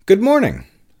Good morning.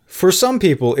 For some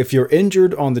people, if you're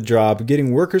injured on the job,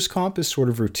 getting workers' comp is sort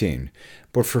of routine.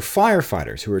 But for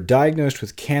firefighters who are diagnosed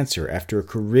with cancer after a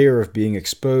career of being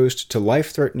exposed to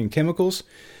life-threatening chemicals,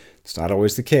 it's not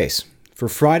always the case. For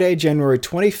Friday, January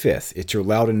 25th, it's your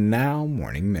Loudoun Now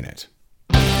Morning Minute.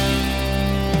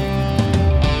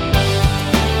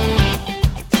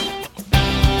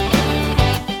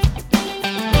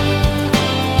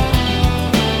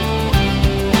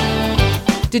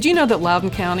 Did you know that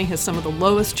Loudoun County has some of the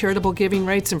lowest charitable giving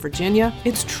rates in Virginia?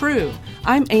 It's true.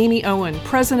 I'm Amy Owen,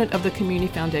 president of the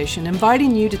Community Foundation,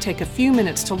 inviting you to take a few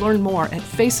minutes to learn more at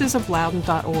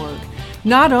facesofloudoun.org.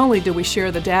 Not only do we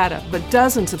share the data, but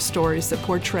dozens of stories that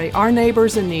portray our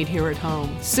neighbors in need here at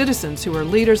home, citizens who are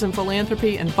leaders in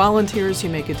philanthropy, and volunteers who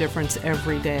make a difference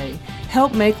every day.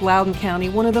 Help make Loudoun County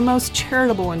one of the most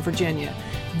charitable in Virginia.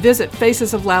 Visit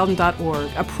facesofloudoun.org,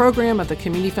 a program of the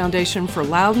Community Foundation for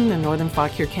Loudoun and Northern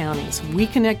Fauquier counties. We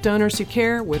connect donors who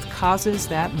care with causes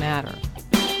that matter.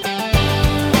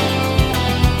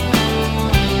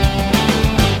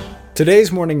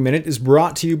 Today's Morning Minute is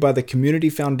brought to you by the Community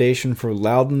Foundation for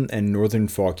Loudoun and Northern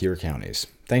Fauquier counties.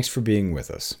 Thanks for being with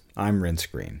us. I'm Rence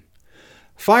Green.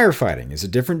 Firefighting is a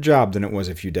different job than it was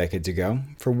a few decades ago.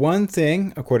 For one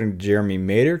thing, according to Jeremy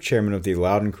Mader, chairman of the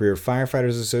Loudoun Career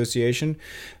Firefighters Association,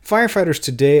 firefighters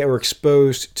today are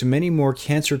exposed to many more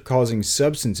cancer-causing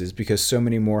substances because so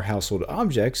many more household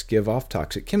objects give off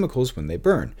toxic chemicals when they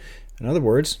burn. In other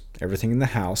words, everything in the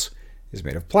house is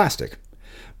made of plastic.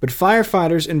 But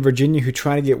firefighters in Virginia who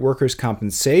try to get workers'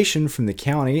 compensation from the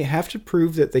county have to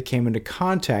prove that they came into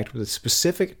contact with a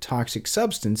specific toxic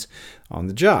substance on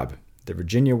the job. The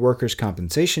Virginia Workers'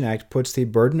 Compensation Act puts the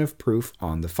burden of proof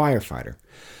on the firefighter.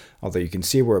 Although you can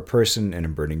see where a person in a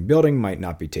burning building might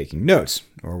not be taking notes,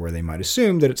 or where they might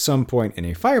assume that at some point in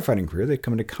a firefighting career they've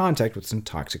come into contact with some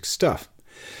toxic stuff.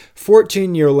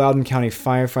 14-year Loudoun County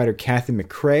firefighter Kathy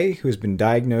McCrae, who has been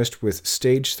diagnosed with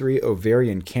stage 3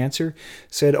 ovarian cancer,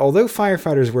 said although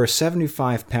firefighters wear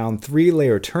 75-pound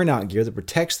 3-layer turnout gear that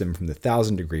protects them from the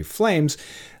 1,000-degree flames,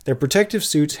 their protective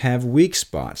suits have weak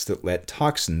spots that let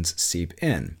toxins seep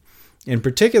in. In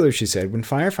particular, she said, when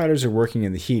firefighters are working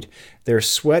in the heat, their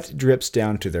sweat drips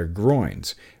down to their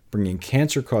groins, bringing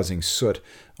cancer-causing soot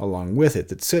along with it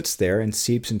that sits there and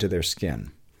seeps into their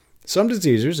skin. Some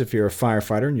diseases, if you're a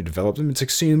firefighter and you develop them, it's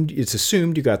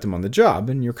assumed you got them on the job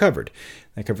and you're covered.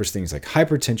 That covers things like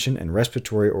hypertension and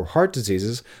respiratory or heart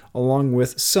diseases, along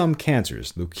with some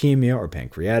cancers, leukemia or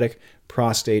pancreatic,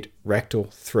 prostate, rectal,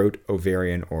 throat,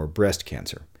 ovarian, or breast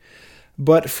cancer.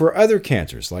 But for other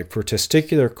cancers, like for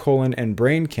testicular, colon, and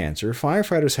brain cancer,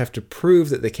 firefighters have to prove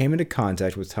that they came into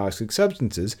contact with toxic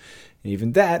substances, and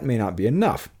even that may not be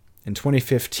enough. In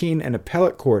 2015, an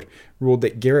appellate court ruled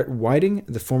that Garrett Whiting,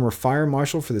 the former fire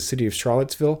marshal for the city of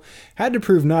Charlottesville, had to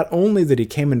prove not only that he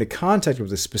came into contact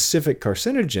with a specific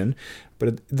carcinogen,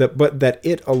 but that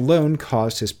it alone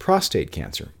caused his prostate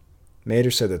cancer.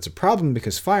 Mader said that's a problem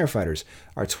because firefighters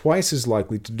are twice as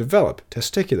likely to develop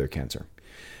testicular cancer.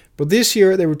 But this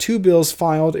year, there were 2 bills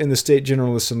filed in the State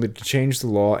General Assembly to change the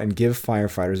law and give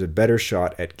firefighters a better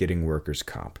shot at getting workers'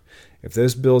 comp. If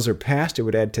those bills are passed, it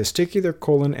would add testicular,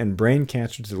 colon, and brain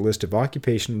cancer to the list of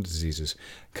occupational diseases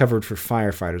covered for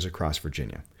firefighters across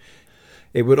Virginia.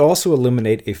 It would also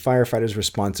eliminate a firefighter's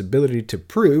responsibility to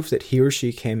prove that he or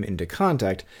she came into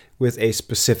contact with a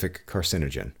specific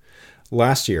carcinogen.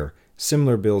 Last year,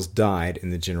 similar bills died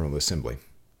in the General Assembly.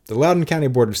 The Loudoun County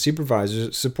Board of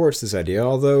Supervisors supports this idea,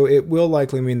 although it will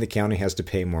likely mean the county has to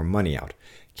pay more money out.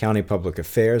 County Public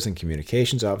Affairs and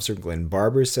Communications Officer Glenn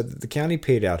Barber said that the county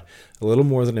paid out a little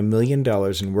more than $1 million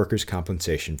in workers'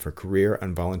 compensation for career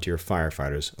and volunteer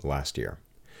firefighters last year.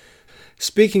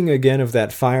 Speaking again of that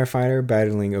firefighter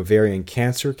battling ovarian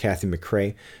cancer, Kathy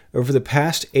McCrae, over the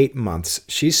past 8 months,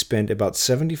 she's spent about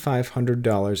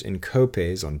 $7,500 in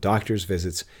copays on doctor's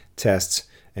visits, tests,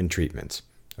 and treatments.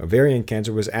 Ovarian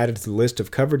cancer was added to the list of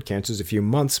covered cancers a few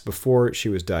months before she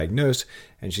was diagnosed,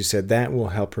 and she said that will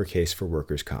help her case for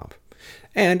workers' comp.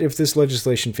 And if this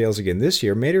legislation fails again this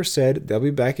year, Mader said they'll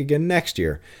be back again next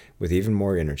year with even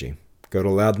more energy. Go to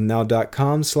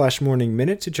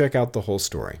loudounnow.com/morningminute to check out the whole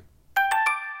story.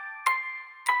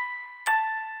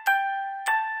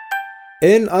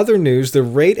 In other news, the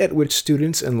rate at which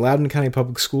students in Loudoun County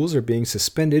Public Schools are being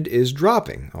suspended is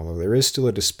dropping, although there is still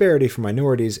a disparity for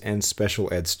minorities and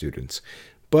special ed students.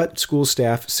 But school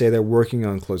staff say they're working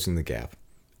on closing the gap.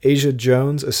 Asia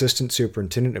Jones, Assistant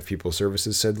Superintendent of Pupil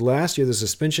Services, said last year the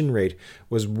suspension rate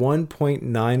was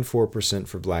 1.94%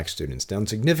 for black students, down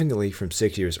significantly from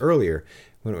 6 years earlier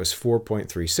when it was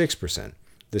 4.36%.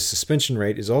 This suspension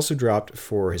rate is also dropped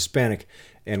for Hispanic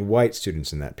and white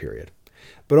students in that period.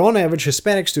 But on average,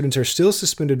 Hispanic students are still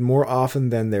suspended more often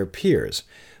than their peers.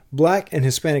 Black and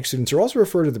Hispanic students are also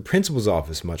referred to the principal's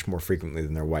office much more frequently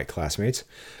than their white classmates.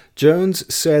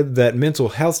 Jones said that mental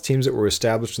health teams that were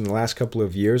established in the last couple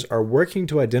of years are working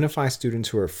to identify students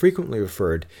who are frequently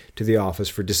referred to the office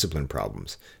for discipline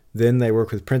problems. Then they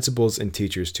work with principals and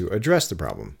teachers to address the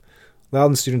problem.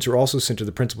 Loudoun students are also sent to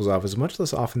the principal's office much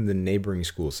less often than neighboring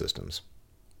school systems.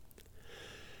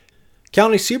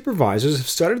 County supervisors have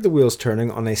started the wheels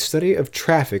turning on a study of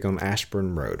traffic on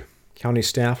Ashburn Road. County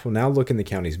staff will now look in the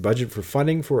county's budget for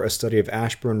funding for a study of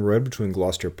Ashburn Road between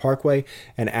Gloucester Parkway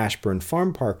and Ashburn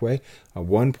Farm Parkway, a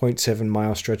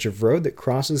 1.7-mile stretch of road that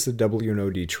crosses the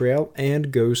W&OD Trail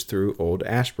and goes through Old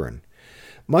Ashburn.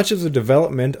 Much of the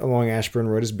development along Ashburn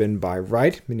Road has been by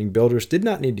right, meaning builders did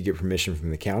not need to get permission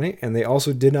from the county, and they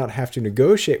also did not have to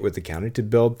negotiate with the county to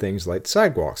build things like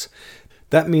sidewalks.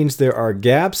 That means there are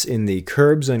gaps in the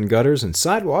curbs and gutters and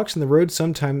sidewalks, and the road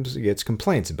sometimes gets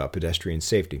complaints about pedestrian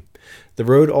safety. The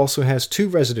road also has 2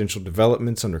 residential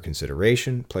developments under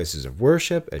consideration, places of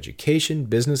worship, education,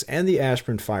 business, and the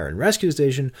Ashburn Fire and Rescue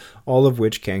Station, all of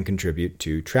which can contribute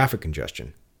to traffic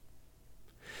congestion.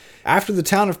 After the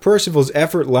town of Purcellville's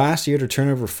effort last year to turn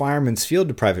over Fireman's Field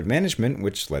to private management,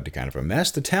 which led to kind of a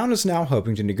mess, the town is now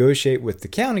hoping to negotiate with the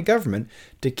county government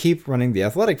to keep running the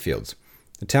athletic fields.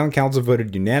 The town council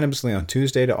voted unanimously on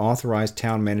Tuesday to authorize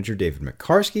town manager David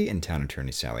McCarskey and town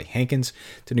attorney Sally Hankins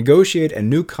to negotiate a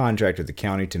new contract with the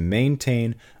county to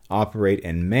maintain, operate,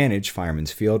 and manage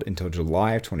Fireman's Field until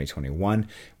July of 2021,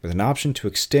 with an option to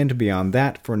extend beyond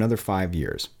that for another 5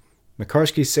 years.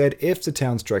 McCarskey said if the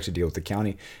town strikes a deal with the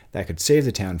county, that could save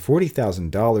the town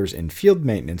 $40,000 in field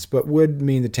maintenance, but would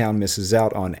mean the town misses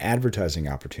out on advertising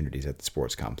opportunities at the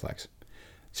sports complex.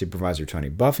 Supervisor Tony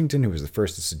Buffington, who was the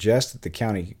first to suggest that the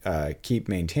county keep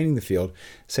maintaining the field,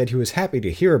 said he was happy to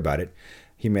hear about it.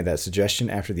 He made that suggestion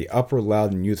after the Upper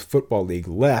Loudoun Youth Football League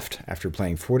left after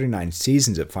playing 49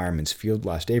 seasons at Fireman's Field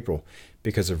last April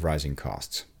because of rising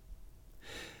costs.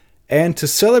 And to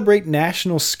celebrate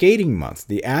National Skating Month,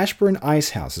 the Ashburn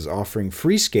Ice House is offering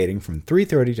free skating from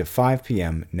 3:30 to 5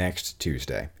 p.m. next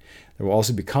Tuesday. There will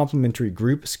also be complimentary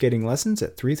group skating lessons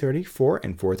at 3:30, 4,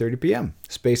 and 4:30 p.m.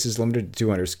 Space is limited to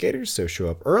 200 skaters, so show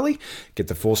up early. Get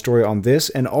the full story on this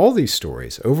and all these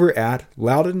stories over at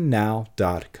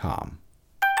loudounnow.com.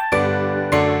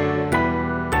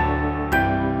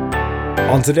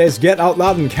 On today's Get Out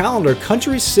Loudoun calendar,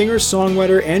 country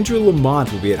singer-songwriter Andrew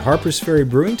Lamont will be at Harper's Ferry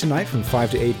Brewing tonight from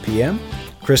 5 to 8 p.m.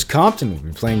 Chris Compton will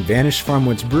be playing Vanished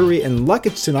Farmwoods Brewery in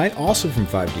Luckett tonight, also from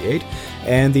 5 to 8.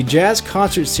 And the Jazz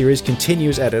Concert Series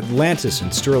continues at Atlantis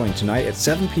in Sterling tonight at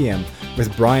 7 p.m.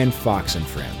 with Brian Fox and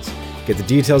friends. Get the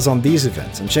details on these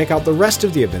events and check out the rest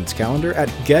of the events calendar at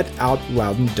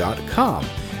getoutloudon.com.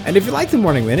 And if you like the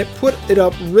Morning Minute, put it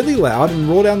up really loud and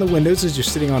roll down the windows as you're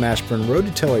sitting on Ashburn Road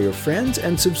to tell all your friends,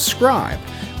 and subscribe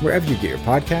wherever you get your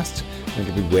podcasts. And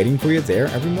it'll be waiting for you there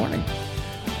every morning.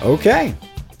 Okay,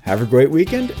 have a great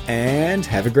weekend and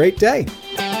have a great day.